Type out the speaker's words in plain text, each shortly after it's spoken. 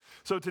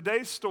So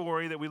today's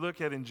story that we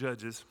look at in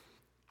Judges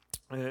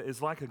is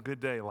like a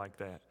good day like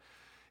that.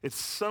 It's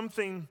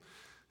something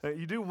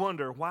you do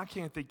wonder, why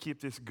can't they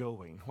keep this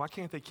going? Why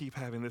can't they keep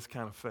having this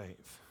kind of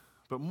faith?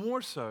 But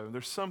more so,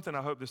 there's something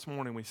I hope this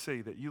morning we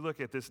see that you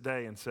look at this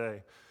day and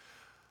say,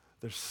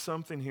 there's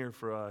something here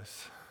for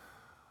us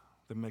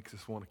that makes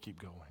us want to keep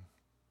going.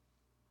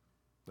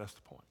 That's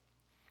the point.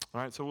 All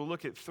right, so we'll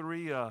look at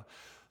three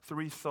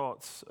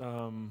thoughts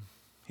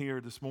here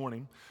this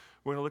morning.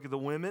 We're going to look at the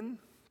women,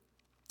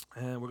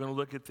 and we're going to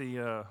look at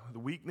the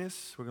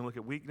weakness. We're going to look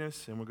at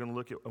weakness, and we're going to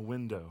look at a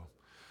window.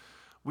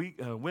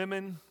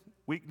 Women,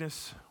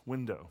 weakness,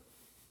 window.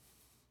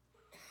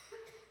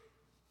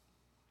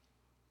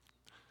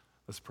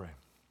 Let's pray.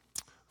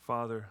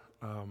 Father,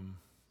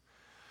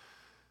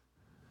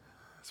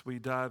 as we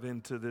dive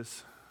into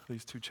these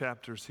two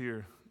chapters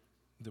here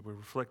that we're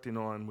reflecting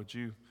on, would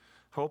you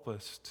help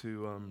us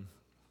to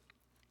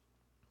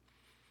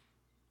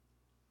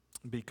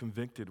be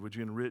convicted? Would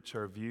you enrich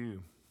our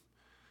view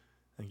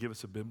and give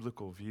us a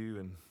biblical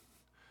view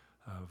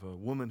of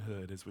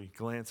womanhood as we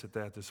glance at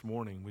that this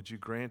morning? Would you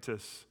grant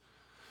us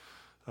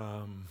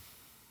a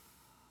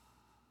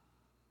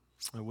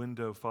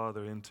window,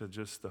 Father, into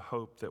just the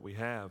hope that we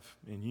have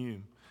in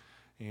you?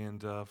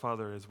 And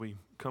Father, as we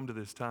come to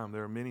this time,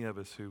 there are many of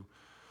us who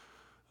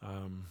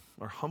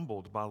are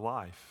humbled by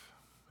life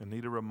and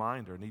need a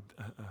reminder, need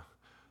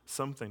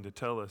something to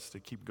tell us to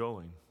keep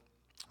going.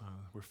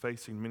 We're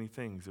facing many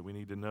things that we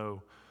need to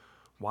know.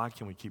 Why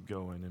can we keep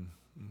going and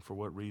for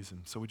what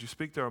reason? So would you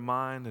speak to our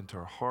mind and to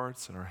our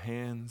hearts and our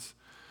hands?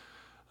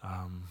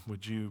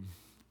 Would you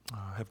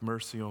have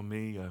mercy on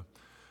me,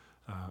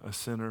 a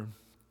sinner,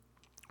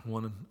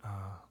 one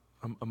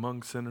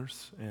among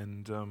sinners?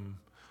 And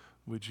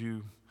would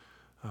you,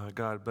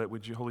 God, but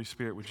would you, Holy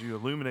Spirit, would you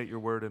illuminate your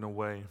word in a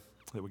way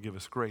that would give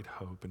us great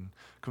hope and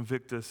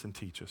convict us and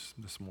teach us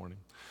this morning.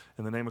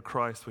 In the name of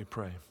Christ we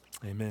pray.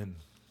 Amen.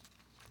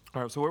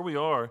 All right, so where we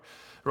are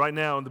right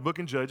now in the book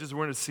of Judges,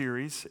 we're in a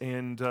series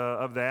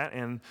of that,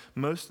 and a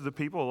lot of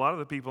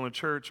the people in the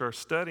church are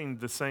studying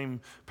the same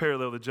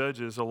parallel of the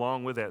Judges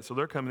along with that. So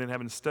they're coming in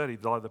having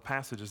studied a lot of the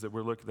passages that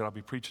I'll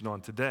be preaching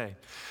on today.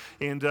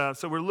 And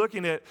so we're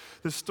looking at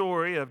the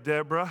story of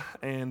Deborah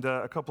and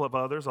a couple of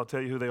others. I'll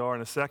tell you who they are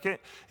in a second.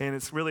 And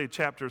it's really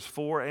chapters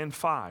 4 and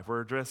 5. We're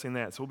addressing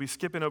that. So we'll be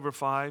skipping over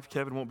 5.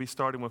 Kevin won't be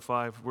starting with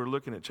 5. We're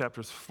looking at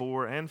chapters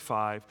 4 and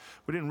 5.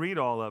 We didn't read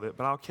all of it,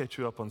 but I'll catch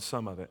you up on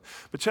some of it.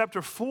 But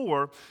chapter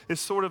 4 is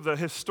sort of the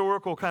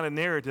historical kind of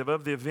narrative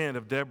of the event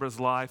of Deborah's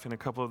life and a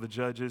couple of the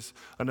judges,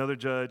 another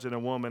judge and a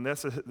woman.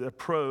 That's a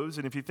prose.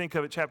 And if you think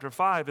of it, chapter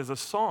 5 is a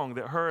song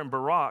that her and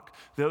Barak,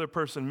 the other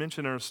person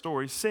mentioned in her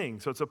story, sing.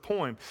 So it's a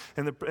poem.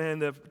 And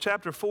the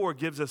chapter 4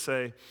 gives us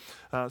a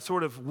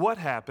sort of what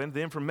happened,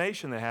 the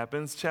information that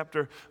happens.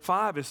 Chapter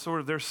 5 is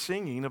sort of their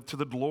singing to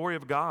the glory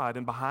of God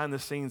and behind the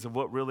scenes of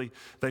what really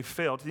they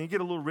felt. And you get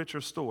a little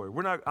richer story.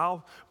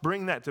 I'll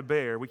bring that to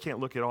bear. We can't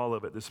look at all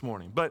of it this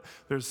morning. But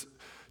there's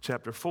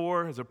chapter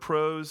 4 is a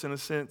prose in a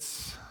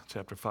sense.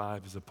 Chapter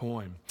 5 is a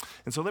poem.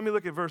 And so let me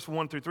look at verse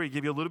 1 through 3,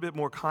 give you a little bit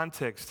more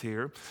context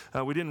here.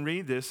 We didn't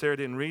read this. Sarah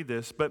didn't read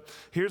this. But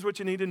here's what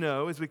you need to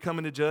know as we come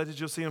into Judges.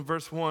 You'll see in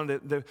verse 1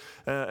 that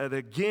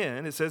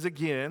again, it says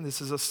again,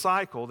 this is a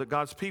cycle that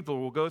God's people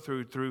will go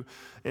through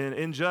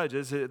in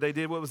Judges. They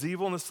did what was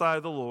evil in the sight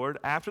of the Lord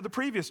after the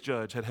previous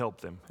judge had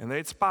helped them. And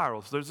they'd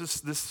spiral. So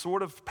there's this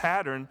sort of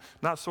pattern,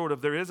 not sort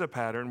of, there is a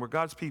pattern where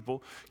God's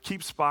people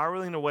keep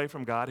spiraling away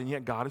from God, and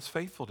yet God is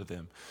faithful to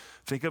them.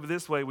 Think of it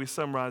this way. We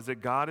summarize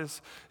that God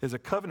is a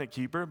covenant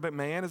keeper, but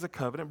man is a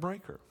covenant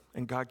breaker.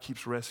 And God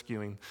keeps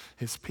rescuing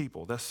his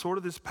people. That's sort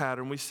of this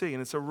pattern we see.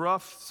 And it's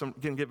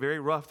can get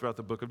very rough throughout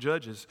the book of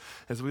Judges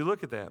as we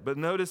look at that. But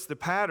notice the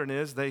pattern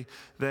is they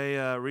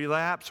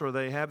relapse or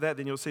they have that.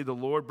 Then you'll see the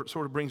Lord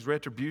sort of brings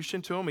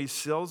retribution to them. He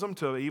sells them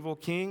to an evil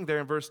king there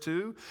in verse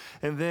 2.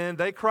 And then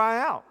they cry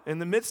out in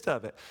the midst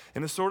of it.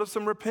 And it's sort of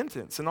some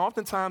repentance. And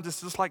oftentimes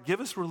it's just like,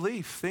 give us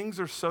relief. Things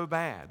are so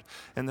bad.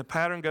 And the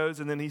pattern goes,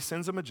 and then he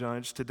sends them a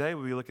judge. Today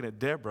we'll be looking at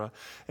Deborah.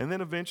 And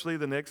then eventually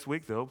the next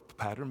week they'll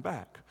pattern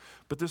back.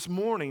 But this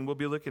morning, we'll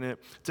be looking at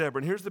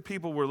Deborah. And here's the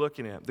people we're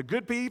looking at. The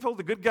good people,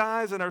 the good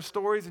guys in our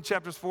stories in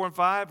chapters 4 and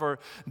 5 are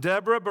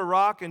Deborah,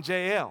 Barak, and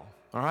Jael.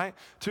 All right?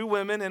 2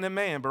 women and a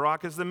man.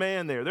 Barak is the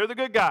man there. They're the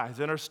good guys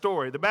in our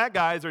story. The bad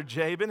guys are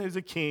Jabin, who's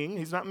a king.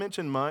 He's not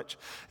mentioned much.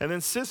 And then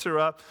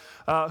Sisera,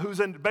 who's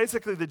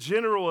basically the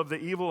general of the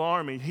evil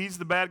army. He's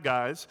the bad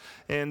guys.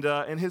 And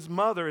his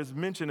mother is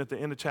mentioned at the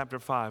end of chapter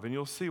 5. And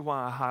you'll see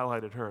why I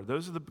highlighted her.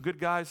 Those are the good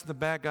guys and the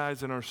bad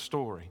guys in our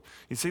story.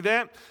 You see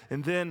that?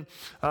 And then,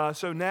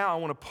 so now I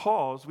want to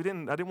pause. I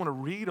didn't want to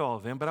read all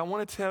of them, but I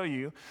want to tell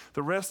you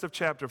the rest of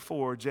chapter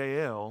 4,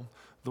 Jael,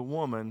 the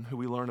woman who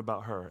we learn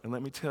about her. And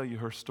let me tell you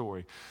her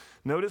story.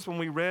 Notice when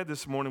we read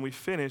this morning, we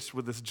finished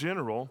with this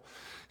general.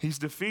 He's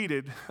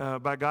defeated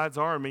by God's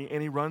army,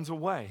 and he runs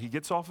away. He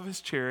gets off of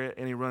his chariot,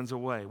 and he runs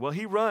away. Well,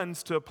 he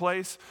runs to a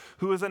place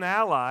who is an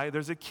ally.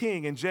 There's a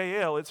king, and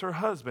Jael, it's her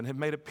husband, had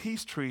made a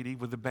peace treaty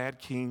with the bad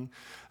king,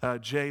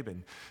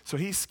 Jabin. So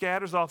he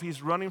scatters off.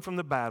 He's running from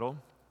the battle.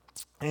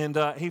 And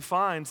he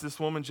finds this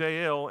woman,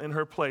 Jael, in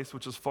her place,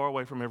 which is far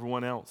away from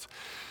everyone else.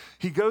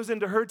 He goes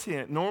into her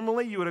tent.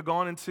 Normally, you would have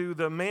gone into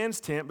the man's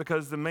tent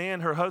because the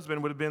man, her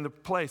husband, would have been the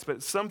place.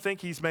 But some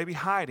think he's maybe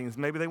hiding.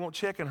 Maybe they won't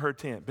check in her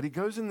tent. But he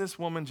goes in this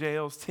woman,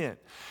 Jael's tent.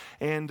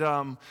 And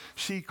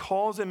she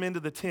calls him into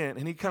the tent.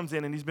 And he comes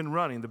in and he's been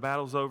running. The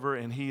battle's over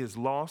and he is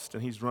lost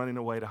and he's running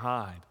away to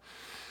hide.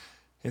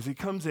 As he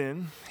comes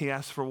in, he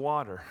asks for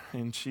water.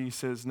 And she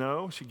says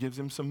no. She gives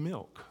him some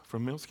milk.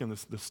 From milkskin,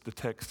 the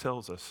text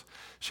tells us.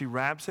 She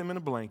wraps him in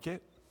a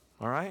blanket.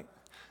 All right?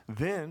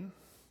 Then,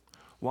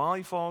 while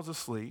he falls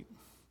asleep,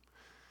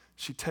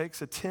 she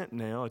takes a tent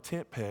nail, a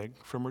tent peg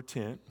from her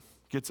tent,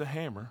 gets a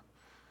hammer,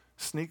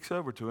 sneaks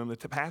over to him. The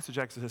passage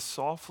actually says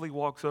softly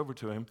walks over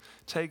to him,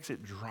 takes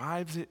it,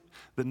 drives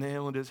the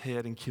nail into his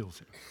head, and kills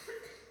him.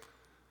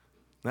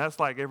 That's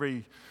like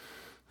every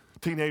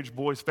teenage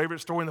boy's favorite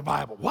story in the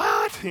Bible.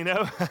 What?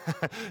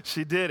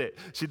 She did it.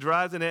 She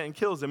drives in it and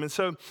kills him. And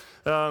so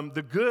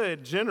the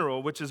good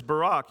general, which is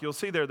Barak, you'll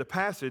see there the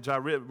passage I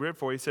read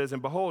for you, says,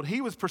 and behold,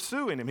 he was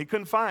pursuing him. He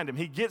couldn't find him.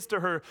 He gets to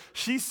her.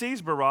 She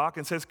sees Barak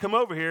and says, come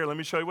over here. Let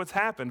me show you what's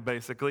happened,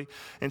 basically.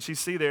 And she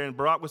see there, and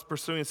Barak was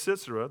pursuing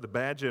Sisera, the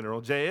bad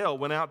general. Jael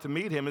went out to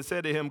meet him and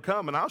said to him,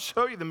 come, and I'll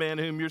show you the man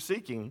whom you're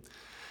seeking.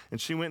 And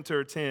she went to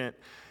her tent,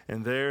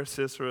 and there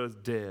Sisera is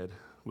dead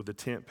with the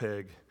tent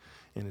peg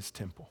in his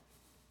temple.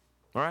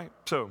 All right,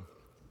 so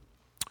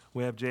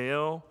we have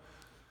Jael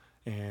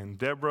and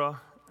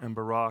Deborah and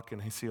Barak,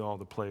 and you see all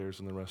the players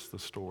in the rest of the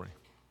story.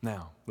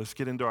 Now, let's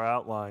get into our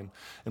outline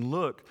and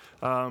look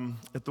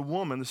at the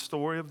woman, the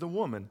story of the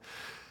woman.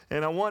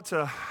 And I want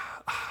to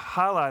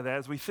highlight that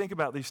as we think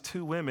about these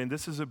two women.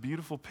 This is a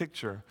beautiful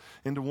picture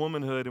into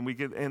womanhood,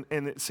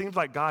 and it seems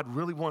like God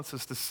really wants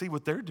us to see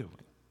what they're doing,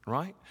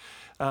 right?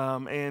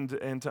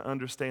 And to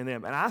understand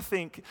them. And I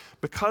think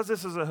because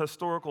this is a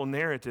historical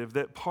narrative,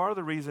 that part of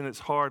the reason it's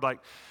hard,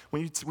 like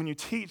when you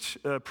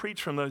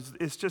preach from those,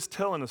 it's just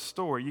telling a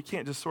story. You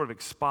can't just sort of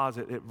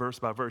exposit it verse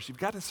by verse. You've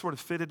got to sort of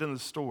fit it in the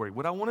story.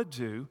 What I want to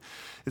do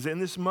is in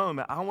this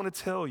moment, I want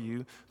to tell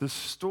you the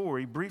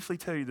story, briefly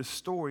tell you the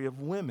story of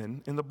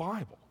women in the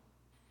Bible.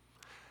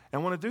 And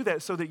I want to do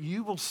that so that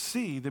you will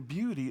see the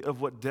beauty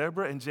of what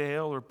Deborah and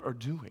Jael are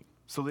doing,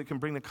 so that it can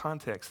bring the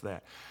context to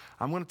that.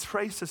 I'm going to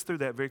trace us through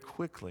that very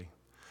quickly.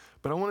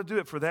 But I want to do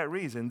it for that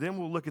reason. Then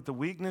we'll look at the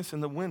weakness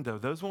and the window.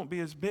 Those won't be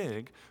as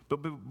big, but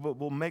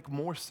will make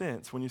more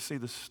sense when you see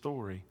the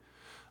story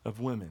of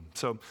women.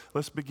 So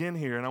let's begin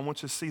here, and I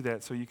want you to see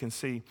that so you can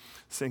see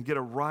and get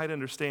a right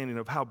understanding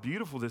of how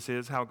beautiful this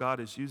is, how God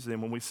has used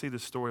them when we see the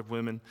story of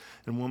women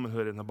and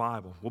womanhood in the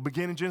Bible. We'll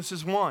begin in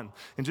Genesis 1.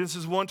 In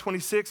Genesis 1,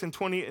 26 and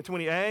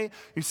 20a,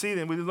 you see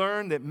that we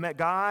learn that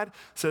God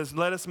says,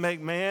 let us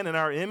make man in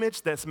our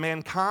image, that's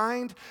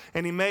mankind,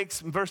 and he makes,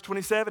 verse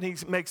 27, he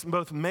makes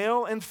both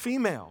male and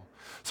female.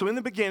 So in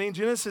the beginning,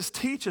 Genesis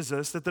teaches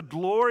us that the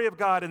glory of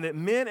God and that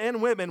men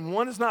and women,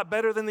 one is not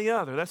better than the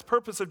other. That's the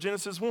purpose of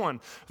Genesis 1.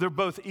 They're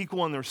both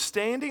equal in their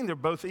standing. They're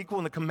both equal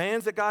in the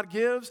commands that God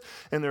gives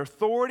and their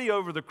authority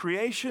over the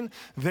creation.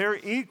 They're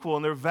equal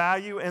in their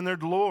value and their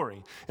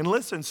glory. And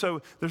listen,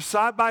 so they're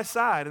side by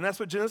side, and that's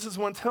what Genesis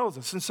 1 tells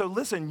us. And so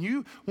listen,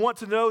 you want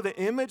to know the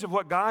image of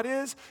what God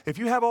is? If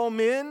you have all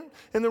men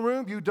in the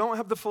room, you don't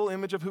have the full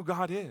image of who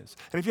God is.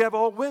 And if you have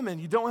all women,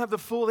 you don't have the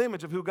full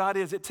image of who God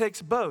is. It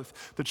takes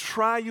both. The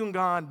triune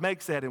God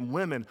makes that, and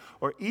women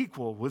are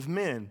equal with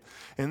men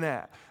in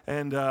that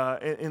and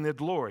in their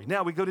glory.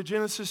 Now we go to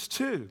Genesis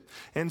 2.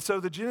 And so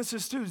the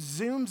Genesis 2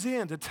 zooms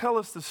in to tell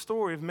us the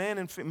story of male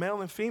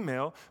and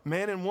female,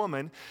 man and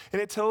woman,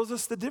 and it tells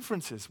us the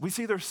differences. We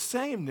see their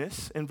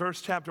sameness in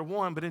verse chapter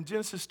 1, but in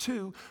Genesis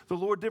 2, the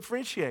Lord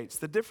differentiates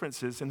the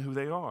differences in who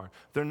they are.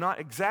 They're not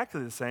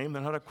exactly the same.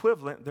 They're not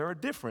equivalent. They're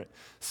different.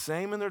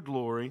 Same in their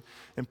glory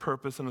and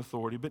purpose and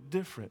authority, but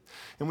different.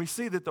 And we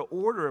see that the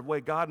order of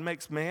way God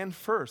makes man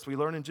first, we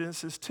learn in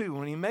Genesis 2.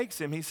 When he makes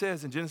him, he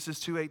says in Genesis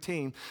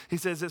 2:18, he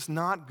says, it's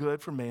not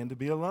good for man to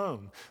be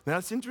alone. Now,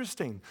 that's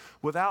interesting.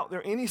 Without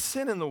there any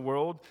sin in the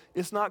world,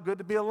 it's not good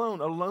to be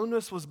alone.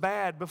 Aloneness was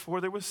bad before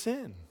there was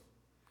sin.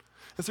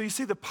 And so you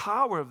see the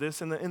power of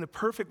this in the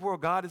perfect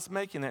world. God is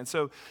making that. And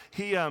so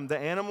the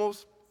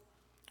animals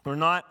or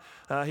not,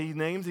 he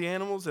names the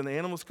animals and the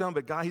animals come,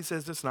 but God, he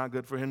says it's not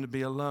good for him to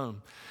be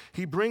alone.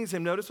 He brings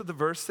him, notice what the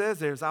verse says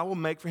there is, I will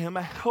make for him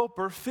a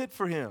helper fit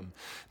for him.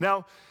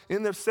 Now,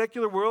 in the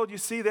secular world, you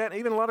see that,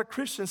 even a lot of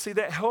Christians see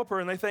that helper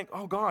and they think,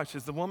 oh gosh,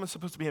 is the woman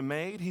supposed to be a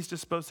maid? He's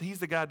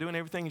the guy doing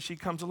everything and she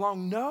comes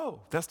along.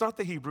 No, that's not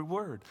the Hebrew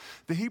word.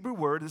 The Hebrew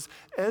word is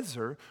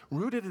ezer,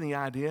 rooted in the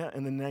idea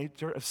and the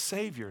nature of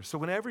savior. So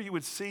whenever you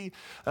would see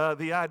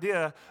the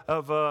idea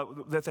of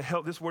that the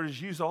help, this word is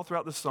used all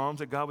throughout the Psalms,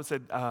 that God would say,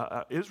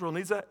 Israel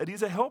needs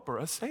a helper,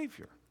 a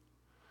savior.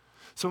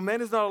 So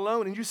man is not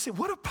alone, and you see,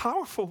 what a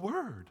powerful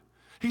word.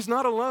 He's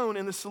not alone,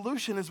 and the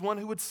solution is one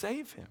who would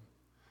save him.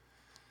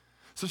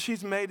 So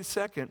she's made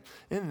second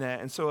in that.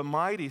 And so a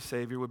mighty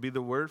Savior would be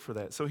the word for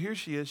that. So here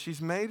she is.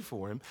 She's made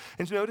for him.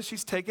 And you notice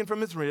she's taken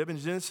from his rib in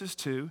Genesis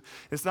 2.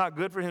 It's not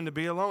good for him to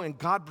be alone. And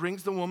God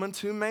brings the woman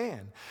to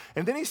man.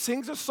 And then he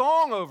sings a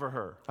song over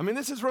her. I mean,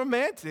 this is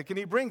romantic.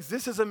 And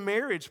this is a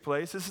marriage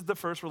place. This is the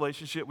first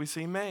relationship we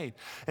see made.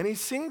 And he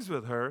sings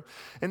with her.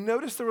 And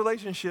notice the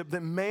relationship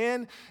that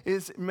man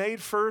is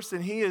made first.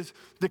 And he is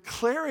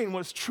declaring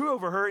what's true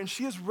over her. And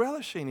she is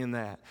relishing in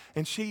that.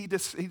 And he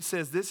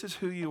says, this is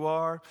who you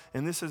are.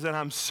 And this is that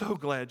I'm so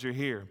glad you're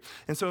here.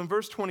 And so in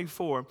verse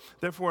 24,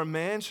 therefore a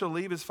man shall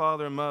leave his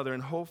father and mother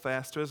and hold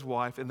fast to his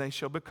wife, and they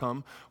shall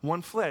become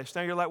one flesh.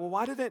 Now you're like, well,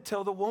 why did it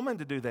tell the woman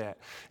to do that?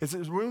 As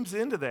it rooms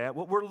into that,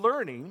 what we're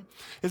learning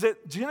is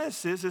that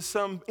Genesis is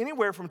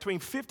anywhere from between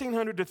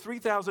 1,500 to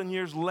 3,000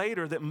 years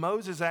later that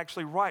Moses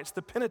actually writes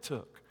the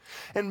Pentateuch.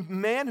 And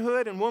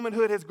manhood and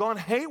womanhood has gone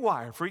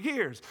haywire for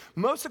years.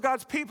 Most of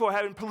God's people are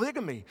having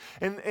polygamy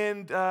and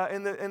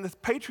the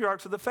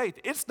patriarchs of the faith.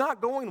 It's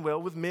not going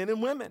well with men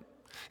and women.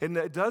 And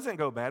it doesn't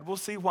go bad. We'll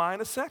see why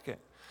in a second.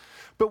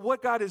 But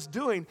what God is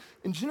doing,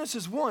 in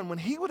Genesis 1, when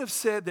he would have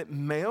said that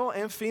male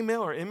and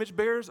female are image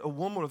bearers, a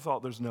woman would have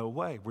thought there's no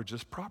way. We're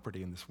just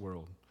property in this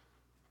world.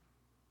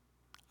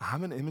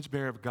 I'm an image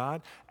bearer of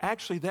God.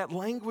 Actually, that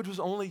language was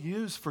only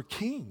used for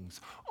kings.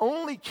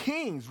 Only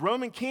kings,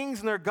 Roman kings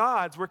and their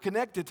gods were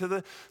connected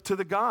to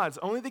the gods.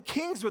 Only the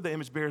kings were the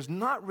image bearers,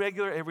 not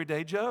regular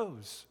everyday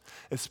Joes,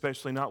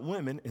 especially not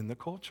women in the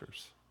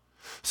cultures.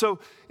 So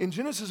in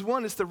Genesis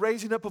 1, it's the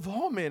raising up of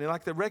all men, and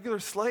like the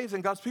regular slaves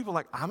and God's people,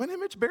 like, I'm an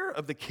image bearer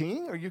of the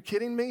king? Are you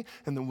kidding me?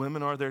 And the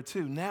women are there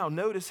too. Now,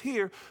 notice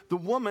here, the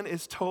woman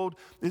is told,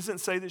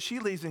 doesn't say that she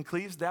leaves and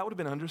cleaves. That would have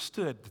been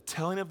understood. The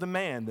telling of the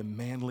man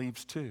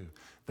leaves too.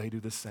 They do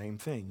the same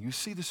thing. You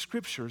see, the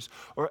scriptures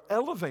are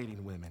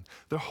elevating women.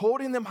 They're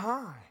holding them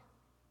high.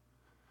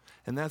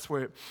 And that's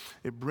where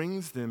it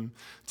brings them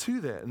to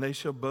that. And they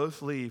shall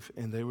both leave,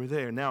 and they were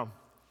there. Now,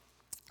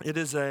 it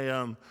is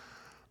a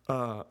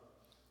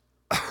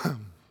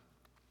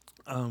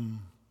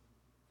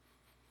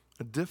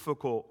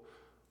difficult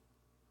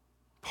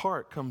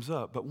part comes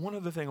up. But one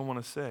other thing I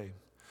want to say,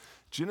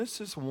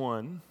 Genesis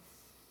 1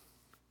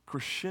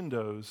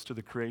 crescendos to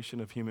the creation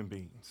of human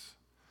beings.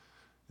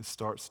 It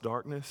starts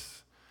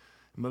darkness.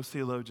 Most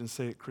theologians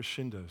say it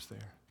crescendos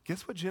there.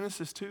 Guess what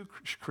Genesis 2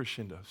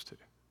 crescendos to?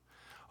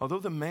 Although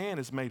the man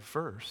is made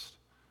first,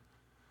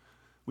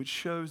 which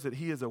shows that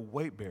he is a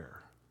weight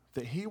bearer,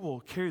 that he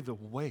will carry the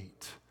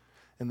weight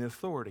and the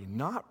authority,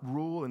 not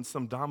rule in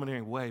some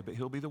domineering way, but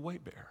he'll be the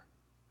weight bearer.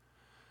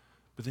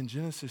 But then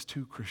Genesis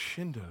 2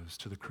 crescendos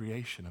to the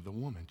creation of the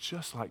woman,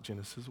 just like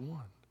Genesis 1.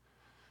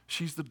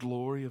 She's the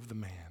glory of the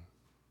man.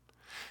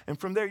 And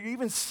from there, you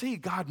even see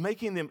God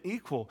making them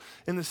equal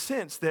in the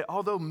sense that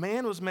although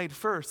man was made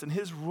first and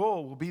his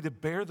role will be to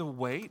bear the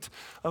weight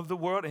of the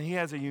world, and he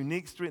has a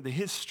unique strength, that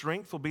his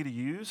strength will be to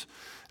use,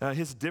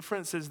 his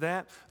difference is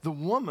that the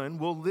woman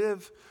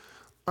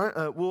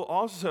will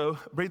also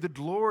bring the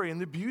glory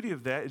and the beauty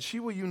of that, and she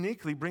will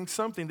uniquely bring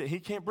something that he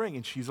can't bring,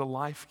 and she's a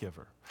life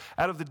giver.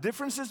 Out of the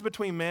differences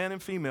between man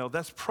and female,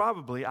 that's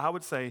probably, I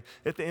would say,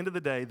 at the end of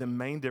the day, the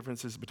main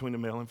differences between the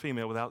male and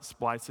female without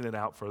splicing it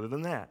out further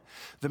than that.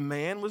 The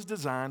man was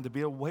designed to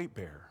be a weight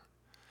bearer.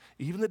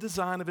 Even the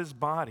design of his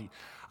body.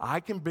 I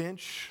can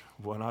bench,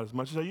 well, not as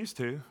much as I used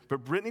to,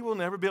 but Brittany will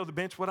never be able to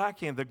bench what I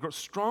can. The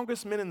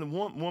strongest man and the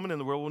woman in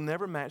the world will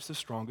never match the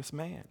strongest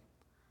man.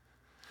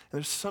 And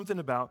there's something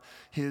about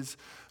his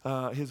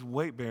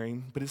weight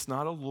bearing, but it's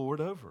not a lord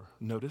over.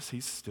 Notice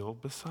he's still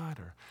beside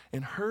her.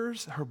 And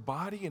her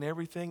body and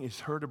everything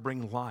is her to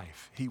bring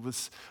life. He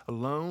was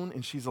alone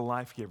and she's a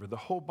life giver. The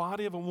whole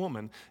body of a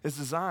woman is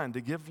designed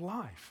to give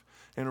life.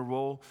 And her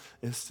role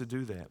is to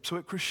do that. So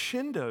it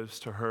crescendos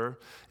to her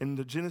in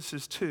the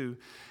Genesis 2.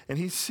 And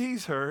he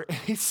sees her and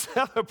he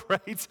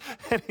celebrates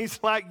and he's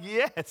like,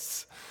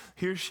 yes,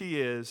 here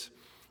she is.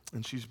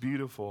 And she's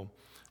beautiful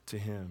to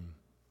him.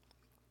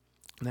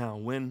 Now,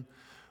 when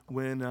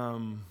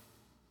the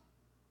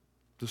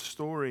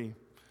story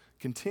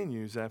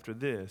continues after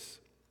this,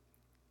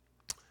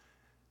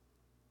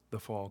 the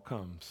fall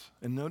comes.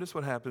 And notice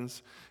what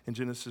happens in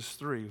Genesis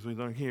 3. As we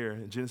learn here,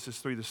 in Genesis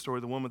 3, the story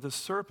of the woman, the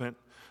serpent,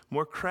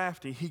 more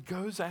crafty, he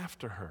goes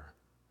after her.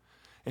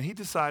 And he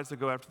decides to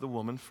go after the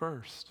woman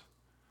first.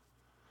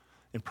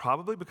 And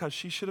probably because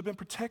she should have been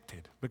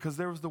protected, because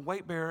there was the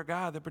weight bearer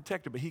guy that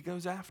protected, but he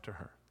goes after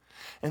her.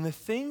 And the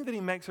thing that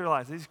he makes her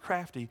realize, he's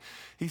crafty,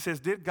 he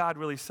says, did God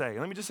really say?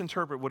 Let me just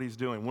interpret what he's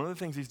doing. One of the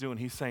things he's doing,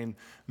 he's saying,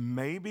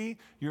 maybe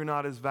you're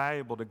not as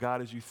valuable to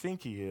God as you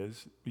think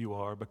you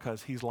are,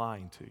 because he's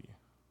lying to you.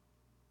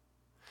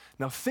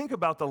 Now think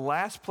about the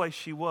last place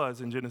she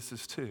was in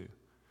Genesis 2.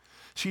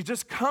 She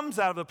just comes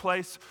out of the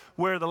place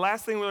where the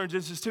last thing we learn in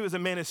Genesis 2 is a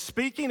man is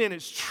speaking and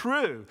it's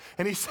true.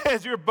 And he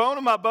says, you're bone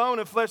of my bone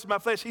and flesh of my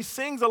flesh. He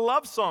sings a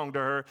love song to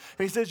her and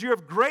he says, you're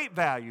of great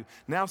value.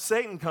 Now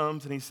Satan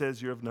comes and he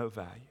says, you're of no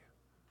value.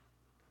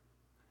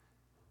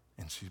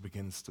 And she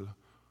begins to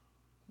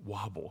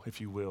wobble,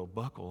 if you will,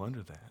 buckle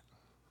under that.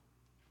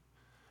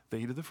 They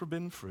eat of the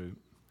forbidden fruit.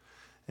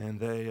 And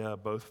they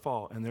both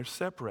fall, and they're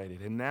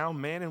separated. And now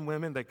man and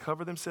women, they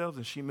cover themselves,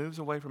 and she moves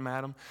away from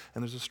Adam,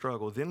 and there's a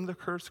struggle. Then the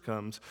curse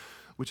comes,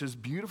 which is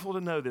beautiful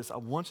to know this. I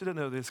want you to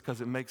know this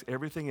because it makes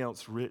everything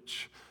else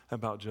rich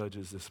about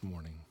Judges this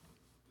morning.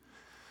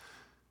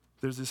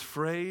 There's this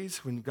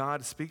phrase when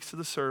God speaks to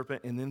the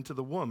serpent and then to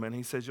the woman,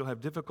 he says, you'll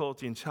have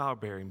difficulty in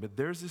childbearing. But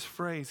there's this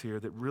phrase here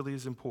that really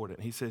is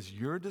important. He says,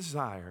 your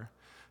desire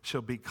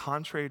shall be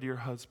contrary to your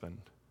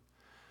husband,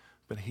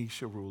 but he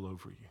shall rule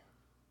over you.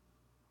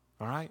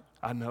 All right?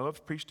 I know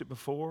I've preached it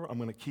before. I'm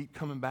going to keep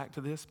coming back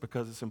to this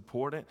because it's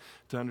important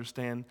to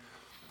understand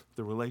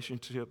the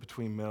relationship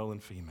between male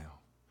and female.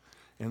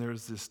 And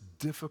there's this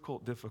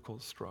difficult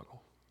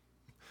struggle.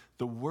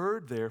 The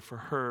word there for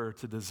her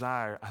to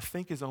desire, I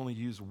think, is only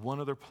used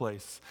one other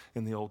place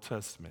in the Old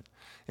Testament.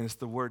 And it's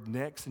the word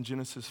next in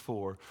Genesis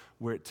 4,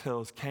 where it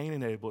tells Cain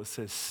and Abel, it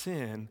says,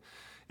 sin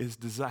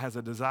has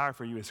a desire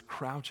for you, is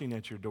crouching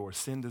at your door.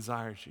 Sin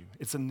desires you.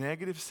 It's a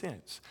negative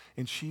sense.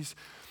 And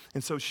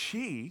so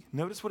she,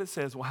 notice what it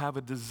says, will have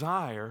a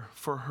desire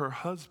for her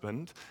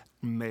husband,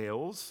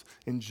 males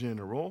in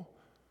general,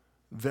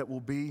 that will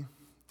be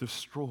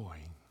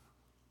destroying.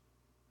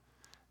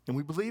 And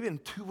we believe in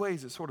two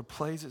ways it sort of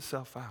plays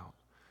itself out.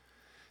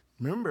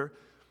 Remember,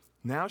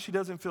 now she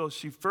doesn't feel,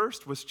 she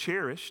first was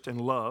cherished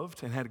and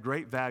loved and had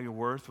great value,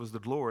 worth, was the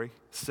glory.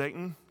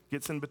 Satan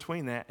gets in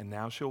between that, and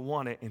now she'll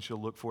want it, and she'll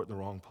look for it in the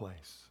wrong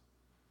place.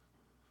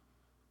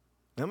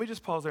 Let me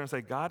just pause there and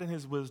say, God in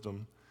his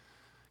wisdom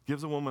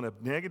gives a woman a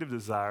negative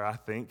desire, I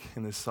think,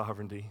 in this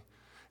sovereignty,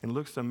 and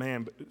looks to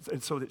man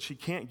so that she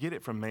can't get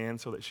it from man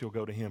so that she'll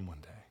go to him one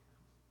day.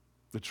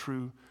 The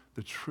true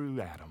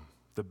Adam,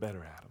 the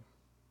better Adam.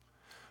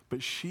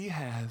 But she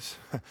has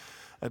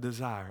a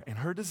desire, and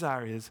her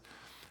desire is,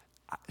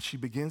 she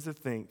begins to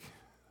think,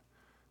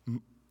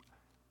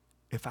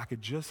 if I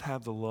could just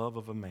have the love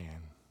of a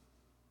man,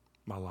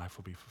 my life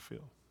will be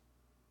fulfilled.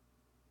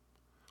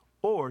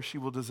 Or she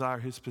will desire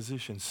his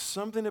position.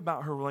 Something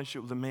about her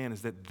relationship with a man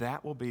is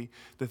that will be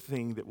the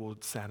thing that will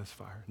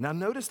satisfy her. Now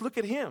notice, look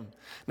at him.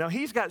 Now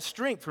he's got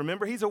strength,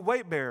 remember? He's a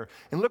weight bearer.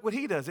 And look what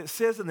he does. It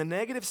says in the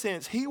negative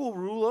sense, he will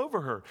rule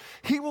over her.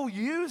 He will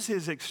use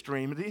his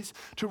extremities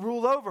to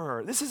rule over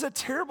her. This is a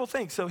terrible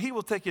thing. So he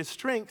will take his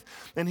strength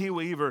and he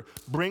will either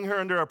bring her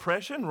under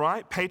oppression,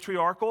 right?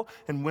 Patriarchal,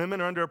 and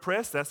women are under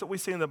oppressed. That's what we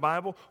see in the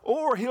Bible.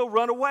 Or he'll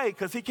run away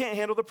because he can't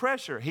handle the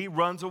pressure. He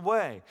runs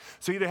away.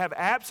 So you either have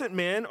absent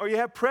men or you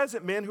have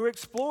present men who are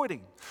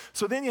exploiting.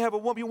 So then you have a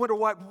woman, you wonder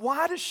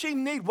why does she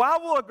need, why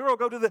will a girl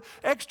go to the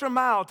extra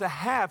mile to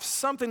have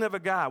something of a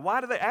guy? Why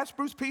do they ask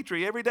Bruce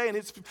Petrie every day in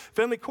his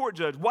family court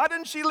judge, why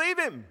didn't she leave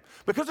him?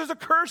 Because there's a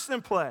curse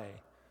in play.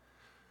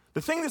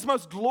 The thing that's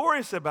most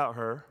glorious about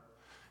her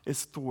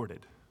is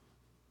thwarted.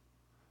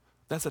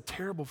 That's a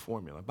terrible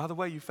formula. By the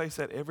way, you face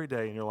that every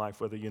day in your life,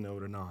 whether you know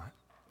it or not.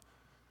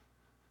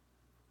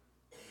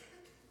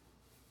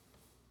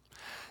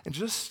 And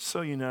just so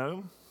you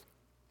know,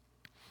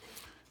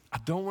 I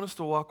don't want us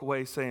to walk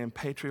away saying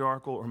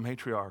patriarchal or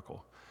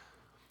matriarchal.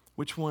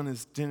 Which one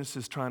is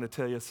Genesis trying to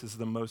tell us is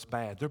the most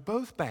bad? They're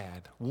both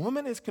bad.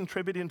 Woman is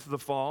contributing to the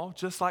fall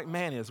just like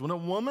man is. When a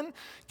woman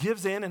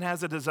gives in and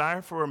has a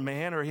desire for a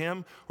man or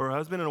him or her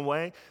husband in a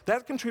way,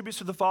 that contributes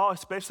to the fall,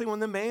 especially when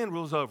the man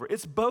rules over.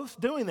 It's both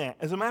doing that.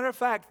 As a matter of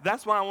fact,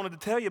 that's why I wanted to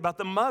tell you about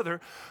the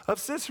mother of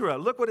Sisera.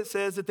 Look what it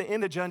says at the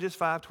end of Judges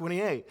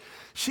 5:28.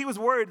 She was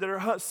worried that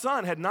her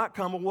son had not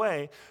come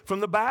away from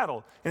the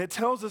battle. And it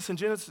tells us in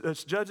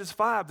Judges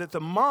 5 that the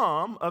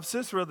mom of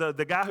Sisera,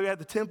 the guy who had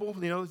the temple,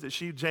 that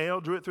she jailed,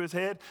 drew it through his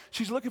head.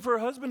 She's looking for her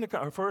husband to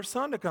come, or for her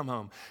son to come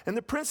home. And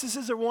the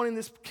princesses are wanting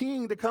this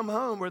king to come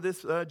home, or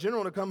this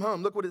general to come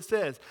home. Look what it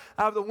says.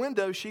 Out of the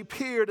window she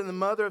peered, and the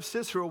mother of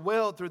Sisera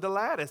wailed through the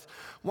lattice.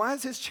 Why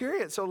is his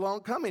chariot so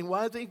long coming?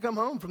 Why hasn't he come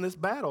home from this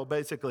battle,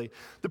 basically?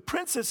 The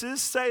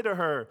princesses say to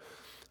her,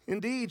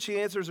 indeed, she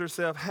answers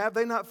herself, have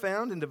they not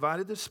found and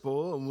divided the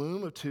spoil, a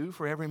womb of two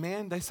for every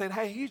man? They said,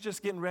 hey, he's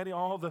just getting ready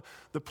all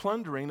the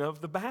plundering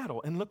of the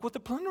battle. And look what the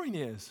plundering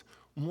is.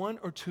 1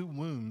 or 2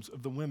 wombs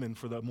of the women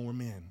for the more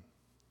men.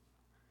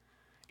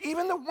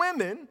 Even the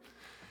women,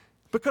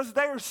 because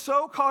they are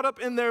so caught up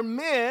in their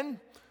men,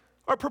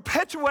 are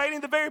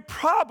perpetuating the very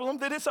problem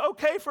that it's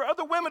okay for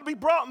other women to be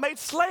brought and made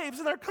slaves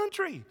in their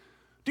country.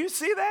 Do you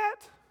see that?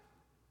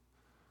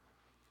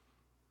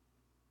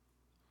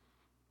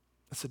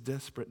 It's a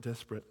desperate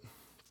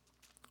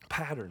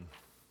pattern.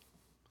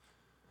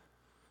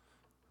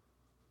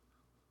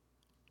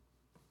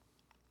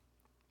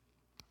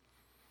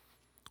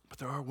 But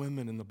there are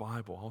women in the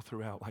Bible all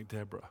throughout, like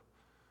Deborah,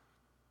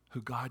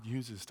 who God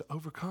uses to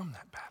overcome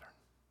that pattern,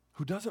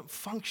 who doesn't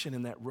function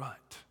in that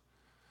rut.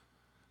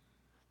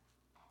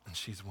 And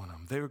she's one of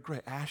them. They were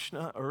great.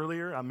 Ashna,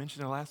 earlier, I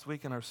mentioned her last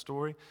week in our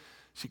story.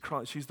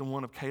 She's the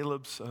one of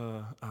Caleb's,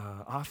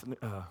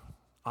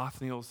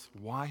 Othniel's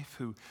wife,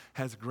 who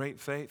has great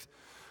faith.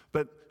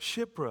 But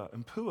Shiphrah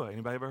and Puah,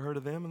 anybody ever heard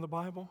of them in the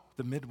Bible?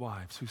 The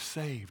midwives who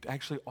saved.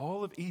 Actually,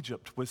 all of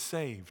Egypt was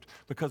saved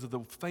because of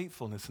the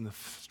faithfulness and the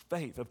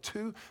faith of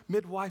two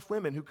midwife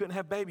women who couldn't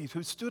have babies,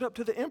 who stood up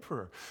to the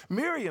emperor.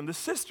 Miriam, the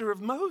sister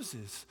of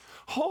Moses.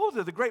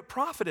 Huldah, the great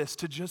prophetess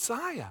to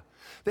Josiah.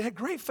 They had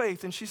great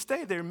faith, and she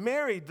stayed there.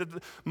 Mary,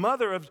 the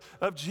mother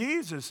of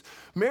Jesus.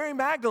 Mary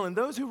Magdalene,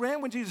 those who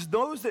ran with Jesus,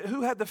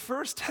 who had the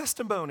first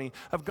testimony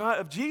of God,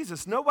 of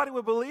Jesus. Nobody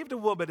would believe a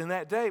woman in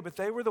that day, but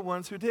they were the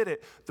ones who did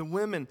it. The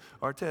women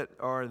are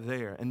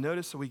there. And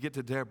notice, so we get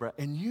to Deborah,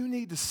 and you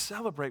need to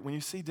celebrate when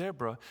you see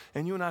Deborah,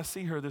 and you and I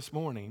see her this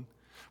morning.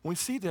 When we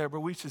see Deborah,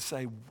 we should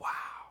say,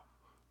 wow,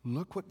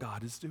 look what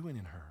God is doing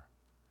in her.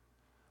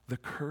 The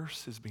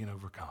curse is being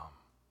overcome.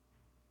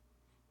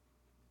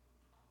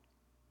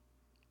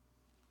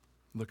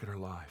 Look at her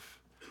life.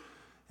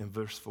 In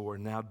verse 4,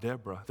 now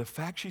Deborah, the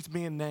fact she's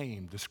being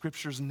named, the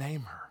scriptures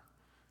name her.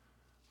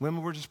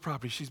 Women were just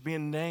property. She's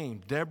being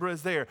named. Deborah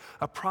is there,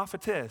 a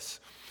prophetess.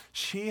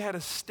 She had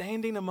a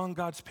standing among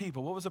God's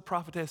people. What was a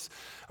prophetess?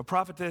 A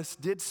prophetess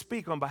did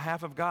speak on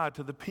behalf of God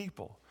to the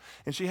people.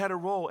 And she had a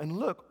role. And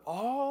look,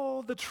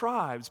 all the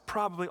tribes,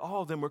 probably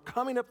all of them, were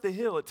coming up the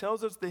hill. It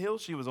tells us the hill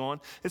she was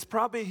on. It's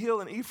probably a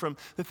hill in Ephraim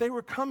that they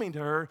were coming to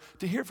her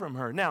to hear from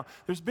her. Now,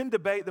 there's been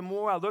debate. The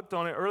more I looked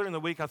on it earlier in the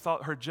week, I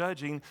thought her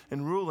judging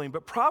and ruling.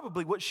 But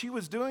probably what she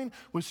was doing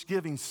was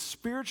giving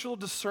spiritual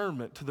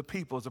discernment to the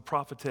people as a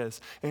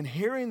prophetess and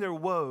hearing their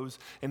woes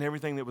and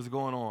everything that was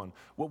going on.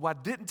 What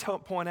I didn't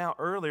point out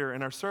earlier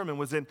in our sermon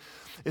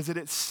is that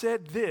it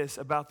said this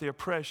about the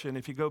oppression.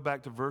 If you go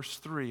back to verse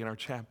 3 in our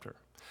chapter,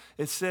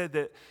 it said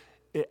that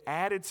it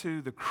added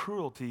to the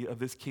cruelty of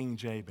this King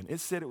Jabin. It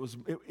said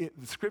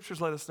the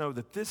scriptures let us know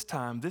that this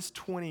time, this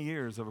 20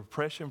 years of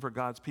oppression for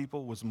God's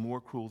people was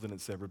more cruel than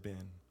it's ever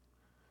been.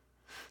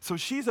 So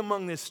she's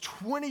among this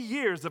 20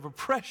 years of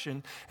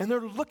oppression, and they're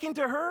looking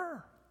to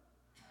her.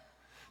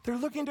 They're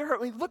looking to her. I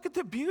mean, look at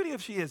the beauty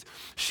of she is.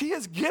 She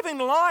is giving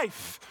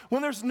life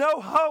when there's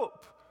no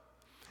hope.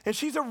 And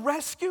she's a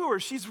rescuer.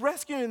 She's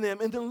rescuing them.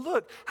 And then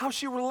look how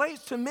she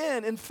relates to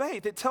men in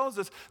faith. It tells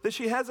us that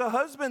she has a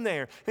husband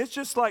there. It's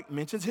just like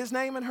mentions his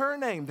name and her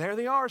name. There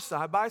they are,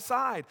 side by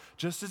side,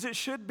 just as it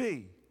should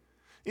be.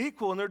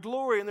 Equal in their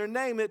glory and their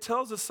name. It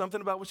tells us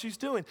something about what she's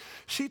doing.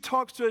 She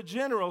talks to a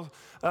general,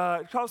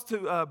 talks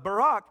to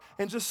Barak,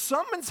 and just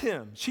summons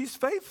him. She's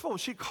faithful.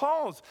 She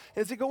calls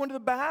as they go into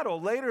the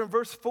battle. Later in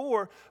verse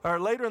 4, or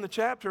later in the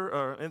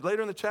chapter,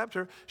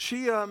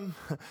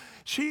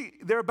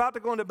 they're about to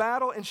go into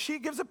battle, and she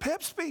gives a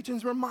pep speech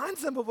and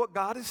reminds them of what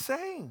God is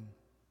saying.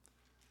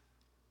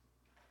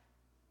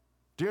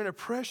 During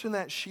oppression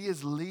that she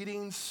is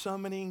leading,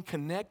 summoning,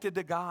 connected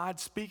to God,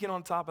 speaking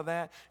on top of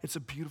that, it's a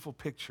beautiful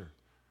picture.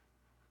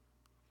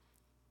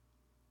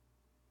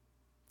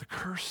 The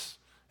curse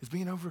is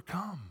being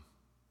overcome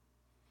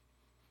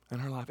in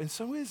her life. And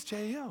so is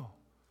Jael.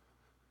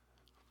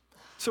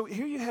 So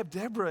here you have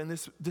Deborah in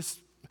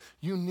this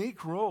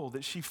unique role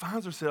that she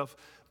finds herself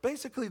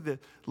basically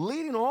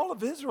leading all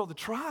of Israel, the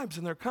tribes,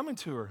 and they're coming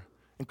to her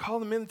and calling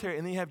the military.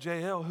 And then you have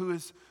Jael, who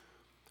is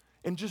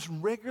in just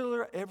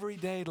regular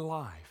everyday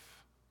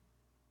life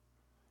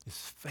is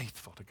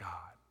faithful to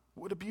God.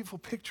 What a beautiful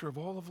picture of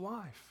all of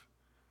life.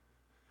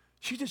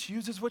 She just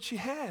uses what she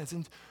has.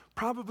 And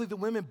probably the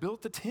women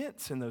built the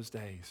tents in those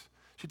days.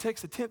 She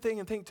takes the tent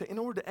thing and in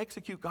order to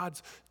execute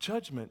God's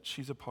judgment,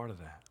 she's a part of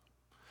that.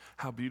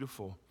 How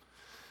beautiful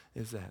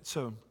is that?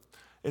 So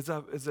as I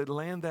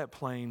land that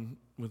plane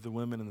with the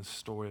women in the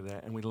story of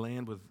that, and we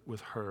land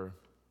with her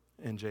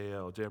and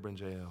Jael, Deborah and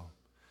Jael,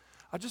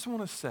 I just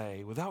want to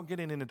say, without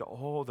getting into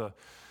all the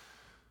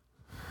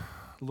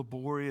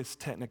laborious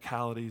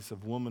technicalities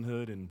of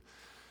womanhood and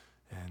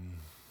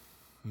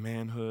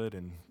manhood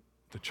and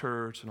the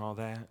church and all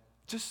that,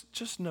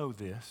 just know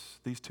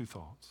these two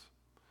thoughts.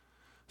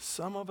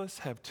 Some of us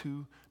have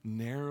too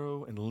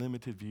narrow and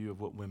limited view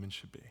of what women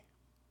should be.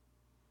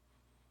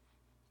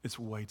 It's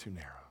way too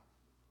narrow.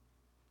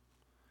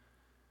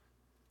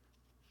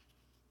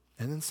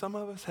 And then some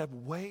of us have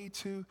way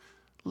too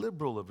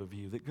liberal of a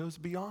view that goes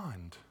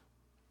beyond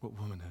what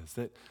woman is.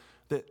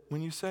 That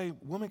when you say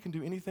woman can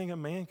do anything a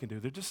man can do,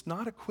 they're just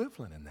not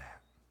equivalent in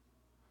that.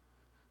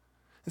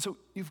 And so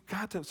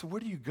so where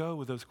do you go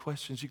with those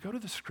questions? You go to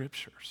the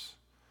scriptures.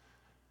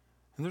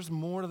 And there's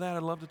more to that.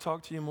 I'd love to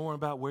talk to you more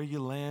about where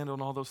you land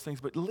on all those things,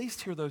 but at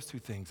least hear those two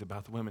things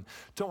about the women.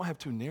 Don't have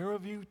too narrow a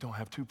view, don't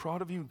have too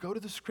broad a view. Go to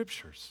the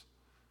scriptures.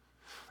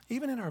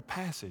 Even in our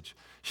passage,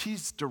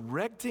 she's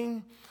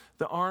directing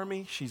the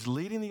army, she's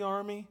leading the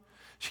army.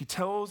 She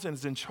tells and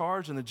is in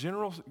charge, and the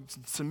general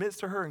submits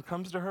to her and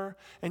comes to her,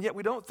 and yet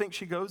we don't think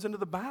she goes into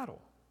the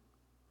battle.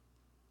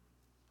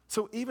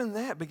 So even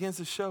that begins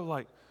to show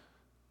like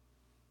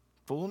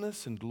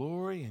fullness and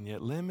glory, and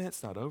yet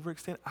limits, not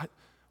overextend.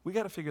 We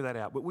got to figure that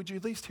out. But would you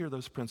at least hear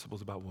those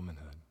principles about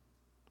womanhood?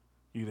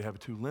 You either have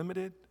it too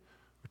limited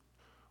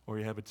or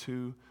you have it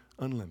too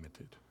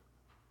unlimited.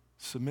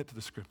 Submit to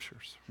the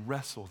scriptures.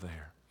 Wrestle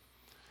there.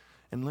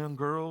 And young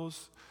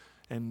girls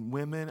and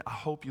women, I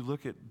hope you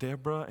look at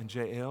Deborah and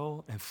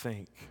Jael and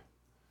think,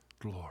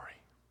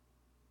 glory.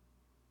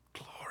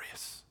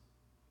 Glorious.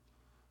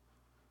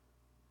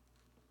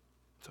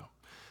 So,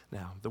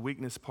 now, the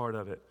weakness part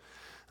of it.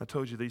 I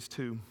told you these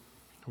two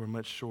were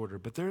much shorter,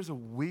 but there's a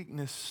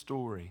weakness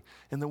story.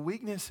 And the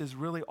weakness is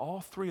really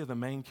all three of the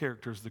main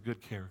characters, the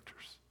good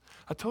characters.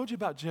 I told you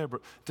about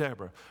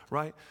Deborah,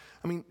 right?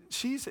 I mean,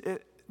 she's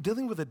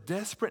dealing with a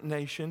desperate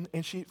nation,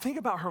 and think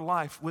about her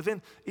life.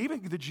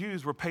 Even the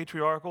Jews were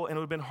patriarchal, and it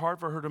would have been hard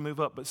for her to move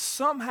up, but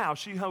somehow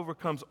she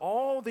overcomes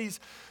all these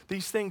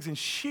things, and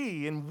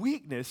she, in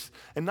weakness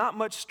and not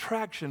much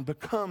traction,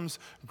 becomes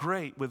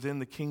great within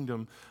the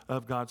kingdom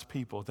of God's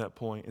people at that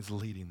point, is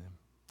leading them.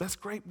 That's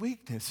great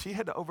weakness. She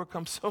had to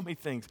overcome so many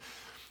things.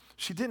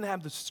 She didn't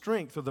have the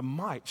strength or the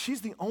might.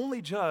 She's the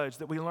only judge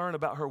that we learn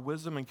about her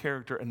wisdom and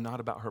character and not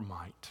about her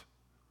might.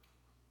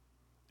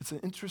 It's an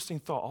interesting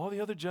thought. All the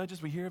other judges,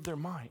 we hear of their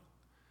might.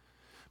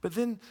 But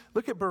then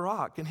look at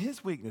Barak and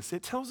his weakness.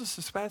 It tells us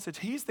this passage,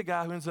 he's the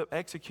guy who ends up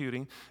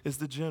executing as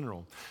the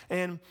general.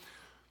 And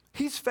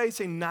he's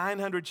facing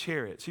 900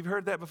 chariots. You've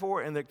heard that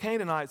before? And the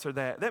Canaanites are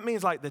that. That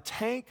means like the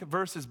tank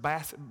versus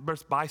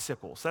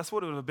bicycles. That's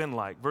what it would have been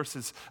like,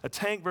 versus a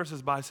tank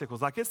versus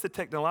bicycles. Like it's the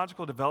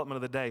technological development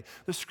of the day.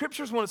 The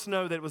scriptures want us to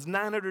know that it was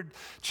 900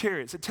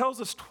 chariots. It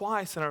tells us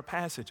twice in our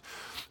passage.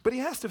 But he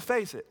has to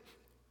face it.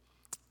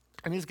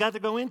 And he's got to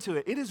go into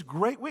it. It is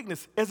great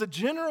weakness. As a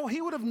general,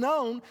 he would have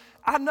known,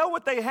 I know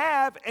what they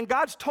have, and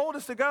God's told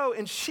us to go.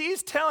 And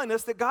she's telling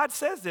us that God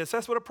says this.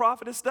 That's what a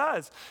prophetess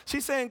does.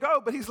 She's saying go,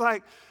 but he's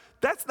like,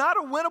 that's not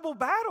a winnable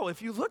battle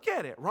if you look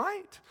at it,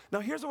 right? Now,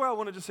 here's where I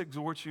want to just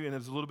exhort you, and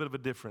there's a little bit of a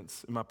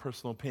difference in my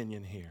personal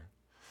opinion here.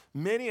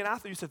 Many, and I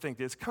used to think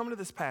this, come to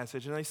this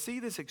passage, and they see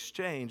this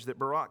exchange that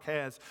Barak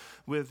has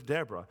with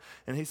Deborah.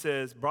 And he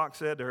says, Barak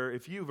said to her,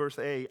 if you, verse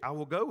 8, I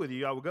will go with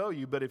you, I will go with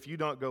you, but if you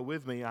don't go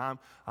with me, I'm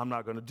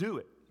not going to do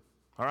it.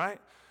 All right?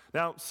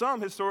 Now,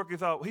 some historically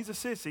thought, well, he's a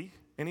sissy,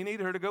 and he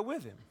needed her to go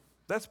with him.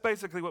 That's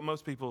basically what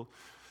most people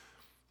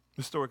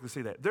historically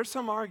see that. There's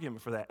some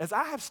argument for that. As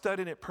I have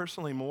studied it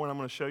personally more, and I'm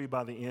going to show you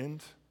by the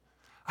end,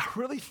 I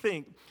really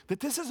think that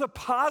this is a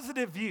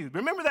positive view.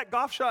 Remember that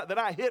golf shot that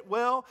I hit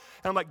well?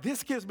 And I'm like,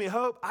 this gives me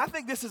hope. I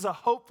think this is a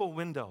hopeful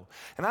window.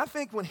 And I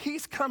think when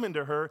he's coming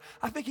to her,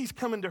 I think he's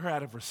coming to her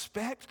out of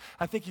respect.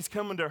 I think he's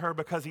coming to her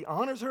because he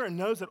honors her and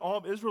knows that all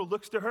of Israel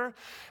looks to her.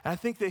 And I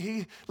think that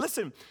the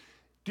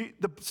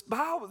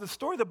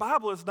story of the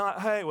Bible is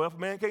not, hey, well, if a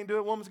man can't do it,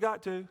 a woman's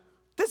got to.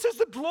 This is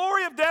the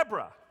glory of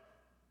Deborah.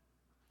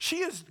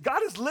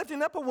 God is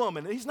lifting up a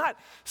woman. He's not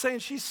saying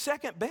she's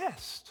second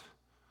best.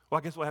 Well,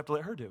 I guess we'll have to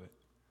let her do it.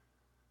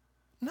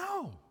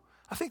 No.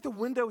 I think the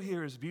window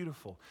here is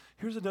beautiful.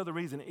 Here's another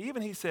reason.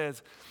 Even he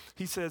says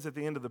at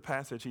the end of the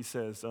passage, he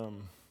says,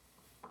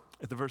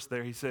 at the verse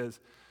there, he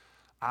says,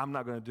 I'm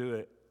not going to do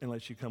it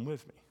unless you come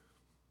with me.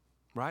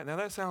 Right? Now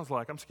that sounds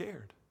like I'm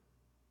scared.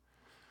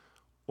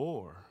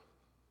 Or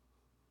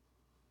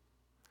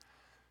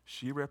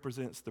she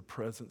represents the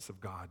presence of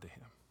God to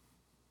him.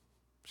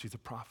 She's a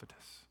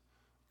prophetess.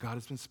 God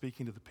has been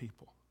speaking to the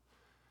people.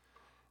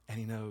 And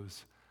he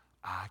knows,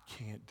 I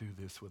can't do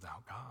this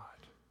without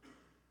God.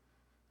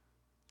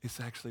 It's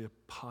actually a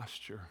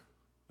posture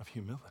of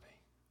humility,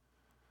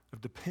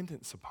 of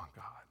dependence upon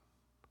God.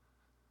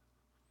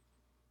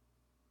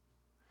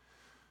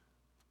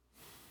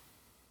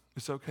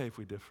 It's okay if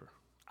we differ.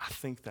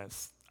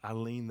 I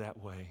lean that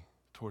way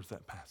towards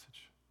that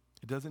passage.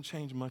 It doesn't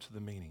change much of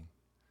the meaning.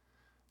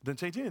 It doesn't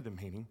change any of the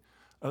meaning,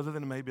 other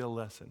than maybe a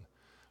lesson.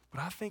 But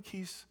I think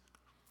he's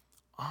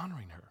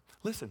honoring her.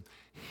 Listen,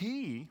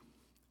 he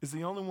is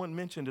the only one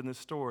mentioned in this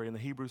story in the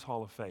Hebrews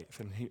Hall of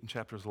Faith in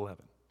chapters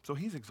 11. So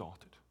he's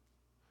exalted,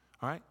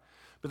 all right?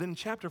 But then in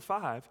chapter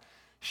 5,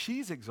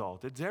 she's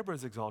exalted,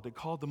 Deborah's exalted,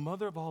 called the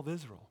mother of all of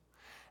Israel.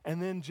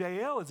 And then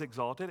Jael is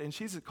exalted, and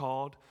she's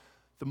called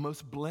the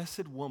most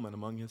blessed woman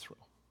among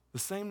Israel. The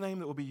same name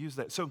that will be used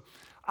there. So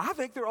I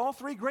think they're all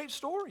three great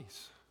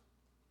stories.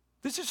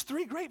 This is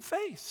three great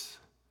faiths.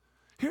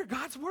 Here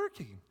God's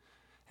working,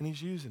 and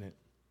he's using it.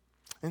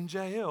 And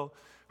Jael,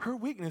 her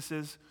weakness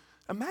is,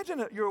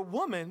 imagine you're a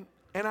woman,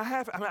 and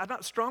I'm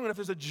not strong enough.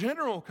 There's a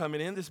general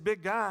coming in, this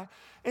big guy,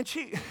 and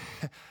she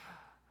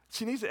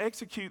needs to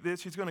execute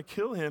this. She's going to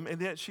kill him, and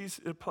yet she's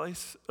in a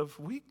place of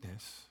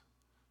weakness.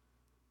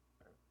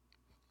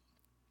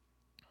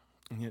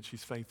 And yet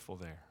she's faithful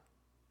there.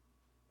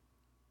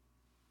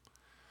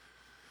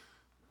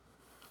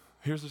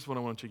 Here's just what I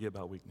want you to get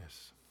about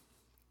weakness.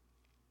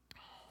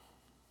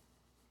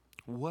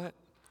 What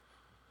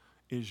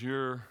is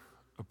your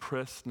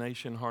oppressed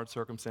nation, hard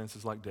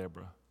circumstances like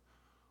Deborah?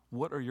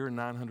 What are your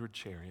 900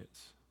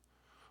 chariots?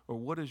 Or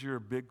what is your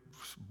big,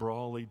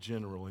 brawly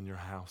general in your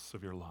house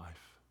of your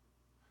life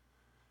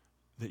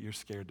that you're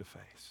scared to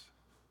face?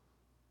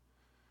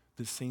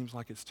 That seems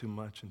like it's too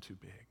much and too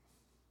big.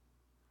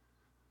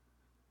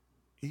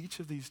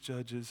 Each of these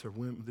judges, or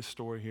women, this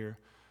story here,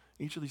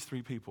 each of these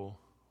three people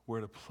were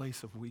at a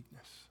place of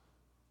weakness.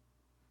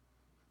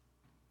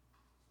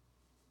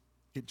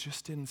 It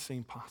just didn't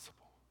seem possible.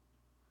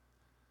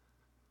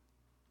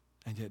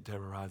 And yet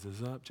Deborah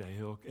rises up,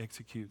 Jael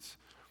executes,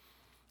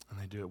 and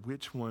they do it.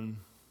 Which one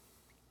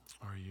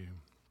are you?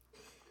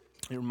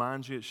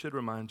 It should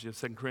remind you of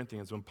 2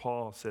 Corinthians when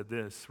Paul said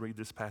this. Read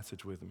this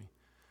passage with me.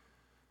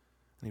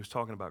 And he was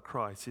talking about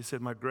Christ. He said,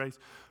 in 2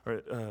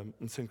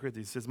 Corinthians,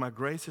 he says, my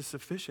grace is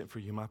sufficient for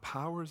you. My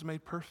power is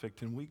made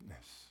perfect in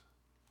weakness.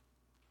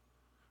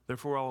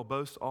 Therefore, I will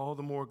boast all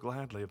the more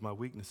gladly of my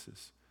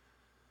weaknesses,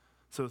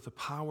 so that the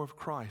power of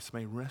Christ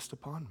may rest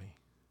upon me.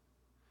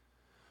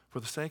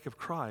 For the sake of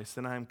Christ,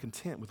 then I am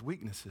content with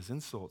weaknesses,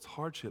 insults,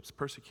 hardships,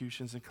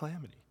 persecutions, and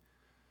calamity.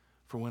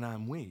 For when I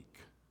am weak,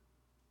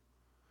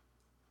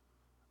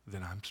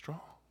 then I'm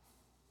strong.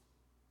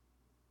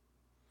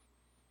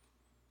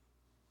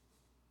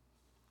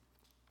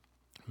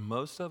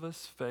 Most of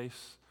us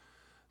face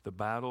the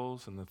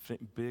battles and the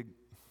big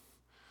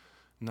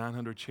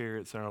 900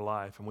 chariots in our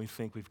life, and we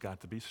think we've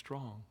got to be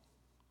strong.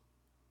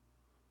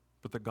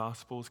 But the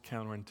gospel is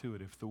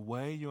counterintuitive. The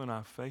way you and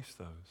I face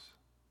those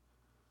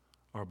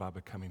are by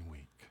becoming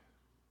weak.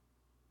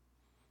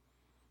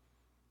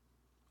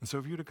 And so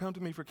if you were to come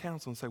to me for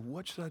counsel and say,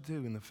 what should I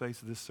do in the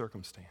face of this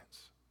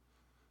circumstance?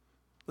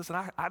 Listen,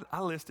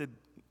 I listed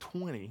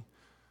 20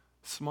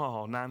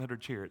 small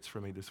 900 chariots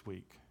for me this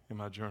week in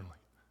my journaling.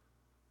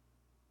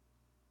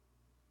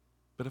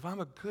 But if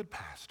I'm a good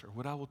pastor,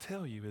 what I will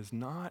tell you is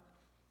not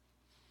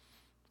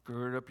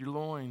gird up your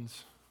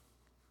loins.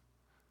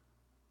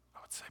 I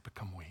would say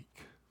become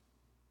weak.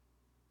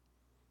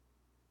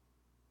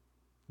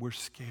 We're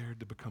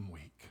scared to become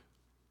weak.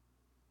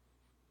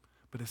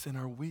 But it's in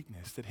our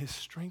weakness that his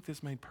strength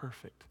is made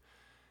perfect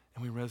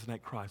and we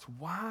resonate Christ.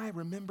 Why?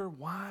 Remember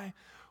why?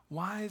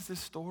 Why is this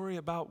story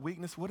about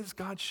weakness? What is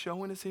God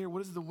showing us here?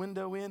 What is the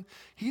window in?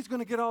 He's going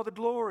to get all the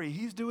glory.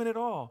 He's doing it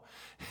all.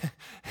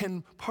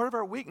 And part of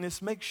our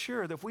weakness makes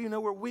sure that if we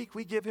know we're weak,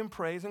 we give him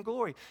praise and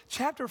glory.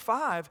 Chapter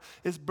 5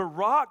 is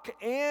Barak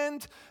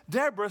and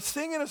Deborah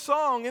singing a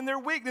song in their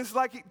weakness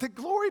like, the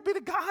glory be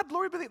to God,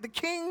 glory be to the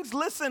kings.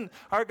 Listen,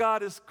 our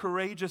God is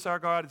courageous. Our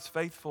God is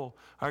faithful.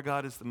 Our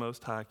God is the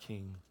Most High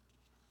King.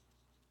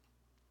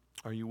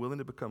 Are you willing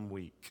to become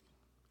weak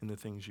in the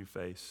things you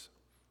face,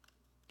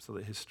 so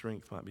that his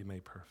strength might be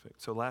made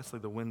perfect? So lastly,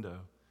 the window.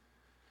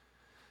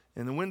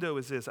 And the window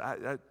is this.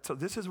 So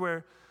this is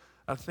where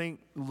I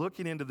think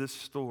looking into this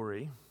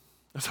story,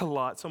 there's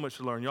so much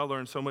to learn. Y'all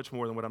learned so much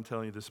more than what I'm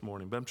telling you this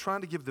morning. But I'm trying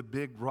to give the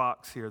big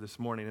rocks here this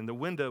morning. And the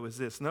window is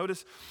this.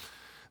 Notice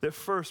that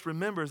first,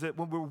 remember that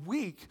when we're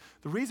weak,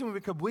 the reason we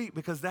become weak,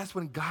 because that's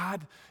when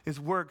God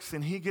works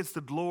and he gets the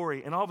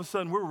glory. And all of a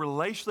sudden, we're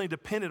relationally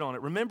dependent on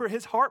it. Remember,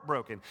 his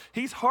heartbroken.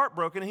 He's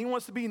heartbroken and he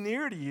wants to be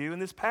near to you in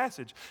this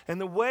passage.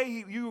 And the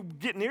way you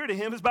get near to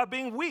him is by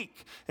being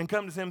weak and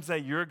come to him and say,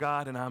 you're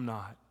God and I'm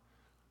not.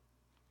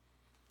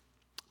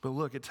 But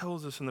look, it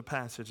tells us in the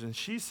passage, and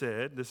she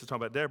said, this is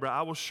talking about Deborah,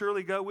 I will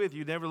surely go with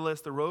you.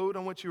 Nevertheless, the road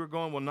on which you are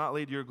going will not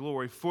lead to your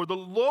glory, for the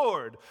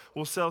Lord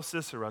will sell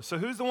Sisera. So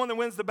who's the one that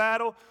wins the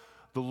battle?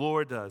 The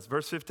Lord does.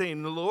 Verse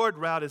 15, the Lord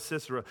routed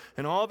Sisera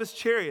and all of his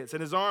chariots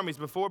and his armies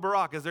before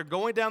Barak. As they're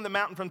going down the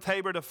mountain from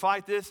Tabor to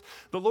fight this,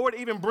 the Lord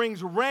even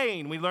brings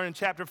rain, we learn in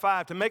chapter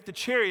 5, to make the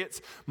chariots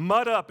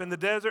mud up in the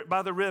desert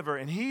by the river.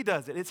 And he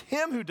does it. It's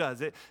him who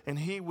does it, and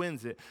he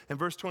wins it. And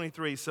verse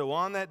 23, so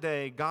on that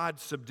day, God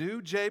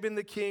subdued Jabin,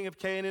 the king of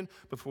Canaan,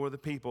 before the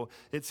people.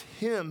 It's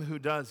him who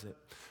does it.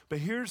 But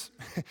here's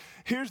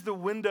the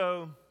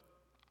window,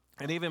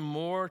 an even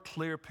more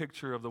clear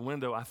picture of the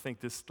window I think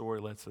this story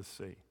lets us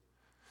see.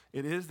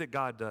 It is that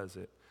God does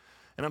it.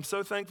 And I'm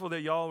so thankful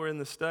that y'all were in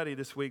the study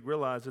this week,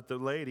 realized that the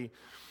lady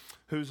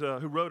who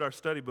wrote our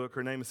study book,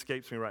 her name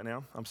escapes me right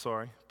now, I'm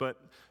sorry, but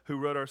who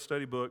wrote our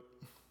study book,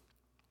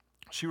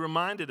 she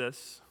reminded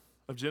us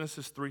of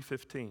Genesis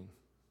 3:15.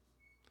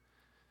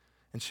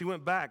 And she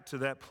went back to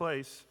that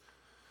place.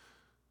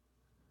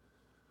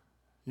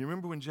 You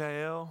remember when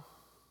Jael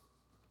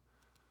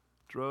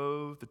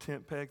drove the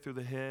tent peg through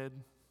the head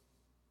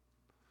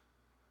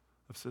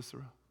of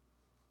Sisera?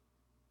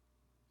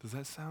 Does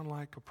that sound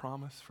like a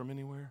promise from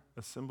anywhere?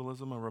 A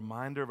symbolism, a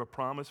reminder of a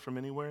promise from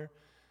anywhere?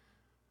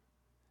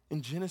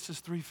 In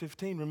Genesis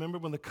 3:15, remember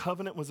when the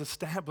covenant was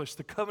established,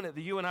 the covenant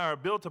that you and I are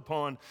built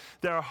upon,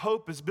 that our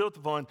hope is built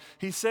upon.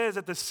 He says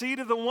that the seed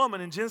of the woman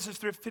in Genesis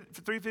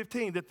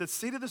 3:15, that the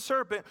seed of the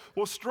serpent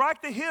will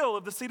strike the heel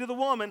of the seed of the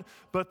woman,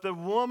 but the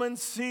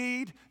woman's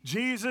seed,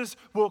 Jesus,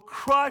 will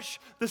crush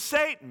the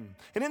Satan.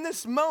 And in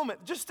this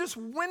moment, just this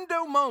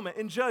window moment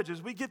in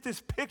Judges, we get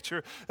this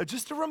picture,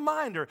 just a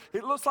reminder.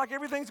 It looks like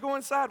everything's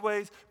going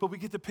sideways, but we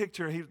get the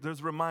picture. There's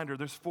a reminder,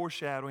 there's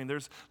foreshadowing,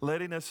 there's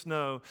letting us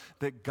know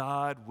that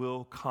God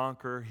will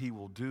conquer, he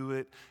will do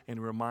it, and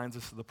he reminds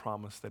us of the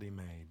promise that he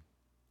made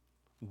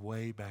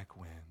way back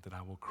when, that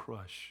I will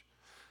crush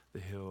the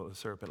heel of the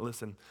serpent.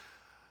 Listen,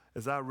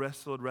 as I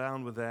wrestled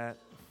around with that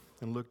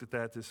and looked at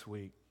that this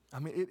week, I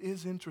mean, it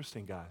is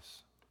interesting,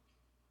 guys.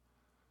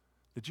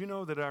 Did you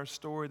know that our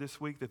story this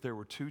week, that there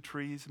were 2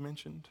 trees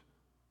mentioned?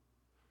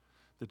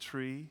 The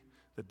tree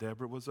that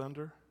Deborah was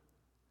under,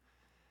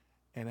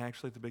 and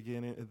actually at the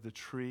beginning, the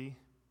tree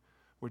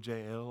where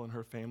Jael and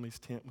her family's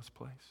tent was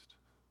placed.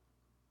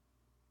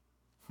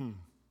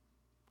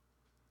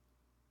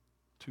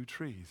 2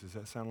 trees. Does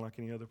that sound like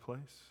any other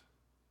place?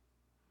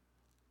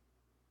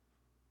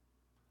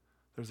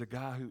 There's a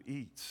guy who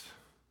eats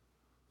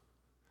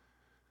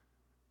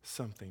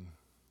something,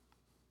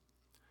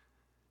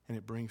 and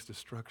it brings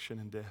destruction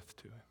and death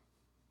to him.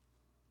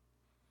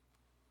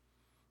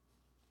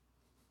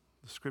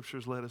 The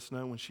scriptures let us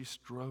know when she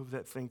drove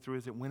that thing through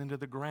as it went into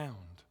the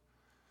ground.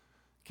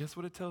 Guess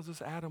what it tells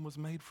us Adam was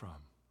made from?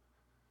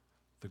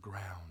 The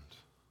ground.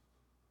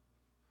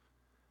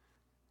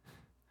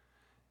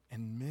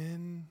 And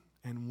men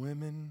and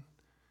women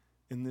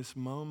in this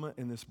moment,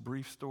 in this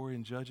brief story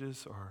in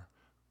Judges, are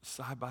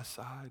side by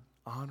side,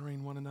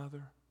 honoring one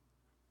another,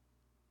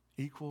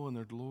 equal in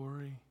their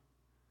glory.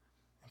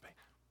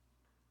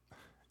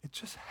 It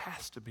just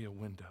has to be a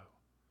window,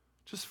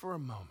 just for a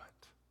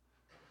moment,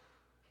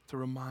 to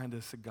remind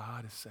us that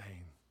God is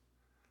saying,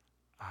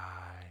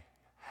 I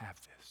have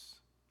this.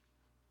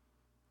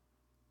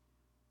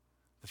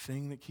 The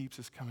thing that keeps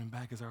us coming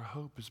back is our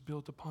hope is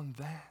built upon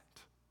that.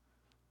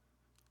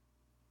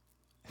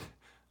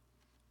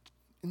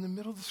 In the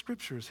middle of the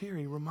scriptures here,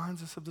 he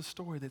reminds us of the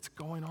story that's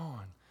going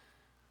on.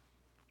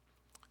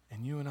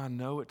 And you and I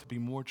know it to be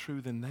more true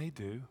than they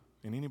do,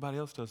 and anybody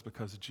else does,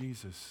 because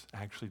Jesus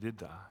actually did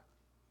die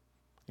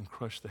and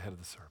crush the head of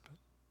the serpent.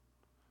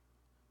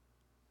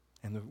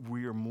 And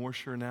we are more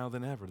sure now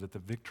than ever that the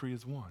victory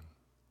is won.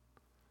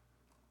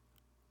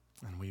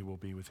 And we will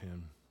be with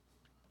him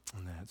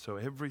in that. So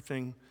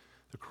everything,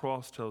 the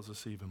cross tells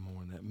us even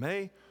more than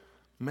that.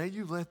 May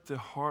you let the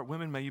heart,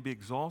 women, may you be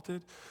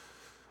exalted.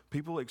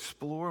 People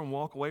explore and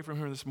walk away from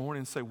here this morning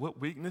and say, what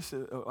weakness,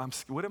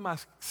 what am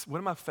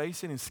I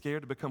facing and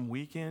scared to become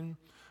weak in?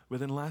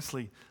 But then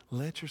lastly,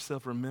 let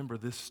yourself remember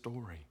this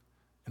story.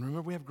 And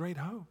remember, we have great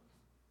hope.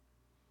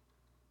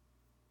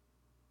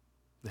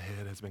 The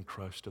head has been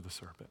crushed of the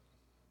serpent,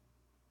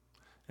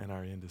 and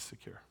our end is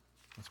secure.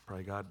 Let's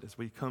pray. God, as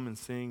we come and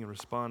sing and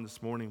respond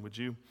this morning, would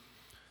you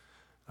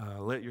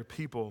let your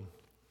people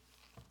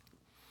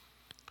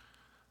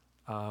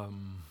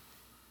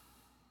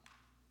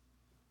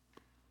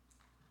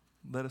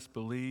let us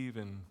believe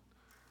and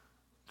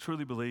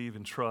truly believe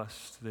and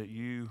trust that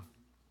you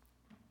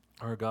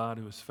are a God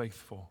who is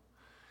faithful.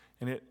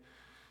 And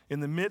in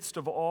the midst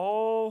of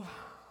all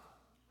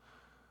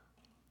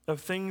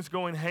of things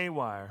going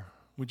haywire,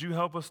 would you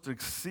help us to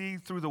see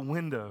through the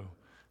window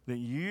that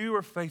you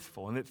are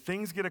faithful and that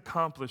things get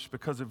accomplished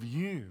because of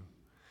you,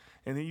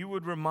 and that you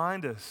would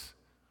remind us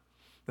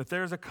that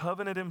there's a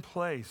covenant in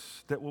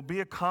place that will be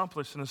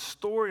accomplished and a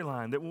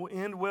storyline that will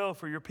end well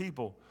for your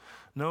people,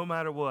 no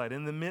matter what.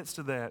 In the midst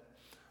of that,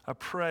 I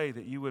pray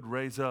that you would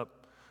raise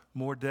up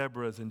more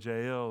Deborahs and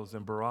Jaels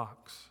and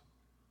Baraks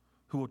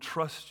who will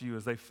trust you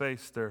as they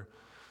face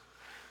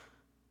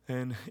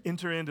and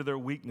enter into their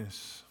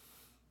weakness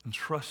and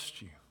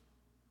trust you.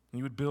 And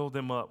you would build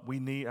them up.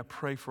 I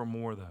pray for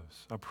more of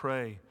those. I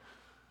pray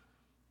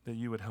that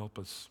you would help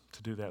us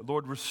to do that.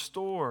 Lord,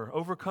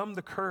 overcome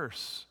the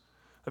curse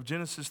of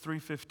Genesis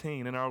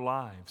 3:15 in our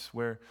lives,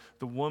 where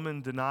the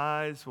woman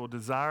will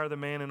desire the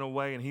man in a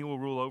way and he will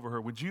rule over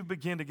her. Would you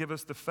begin to give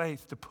us the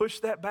faith to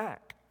push that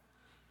back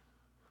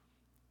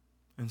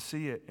and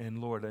see it,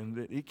 and Lord, and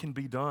that it can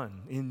be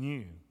done in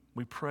you.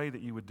 We pray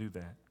that you would do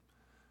that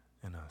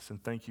in us.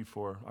 And thank you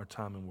for our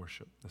time in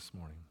worship this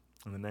morning.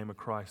 In the name of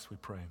Christ we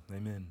pray.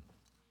 Amen.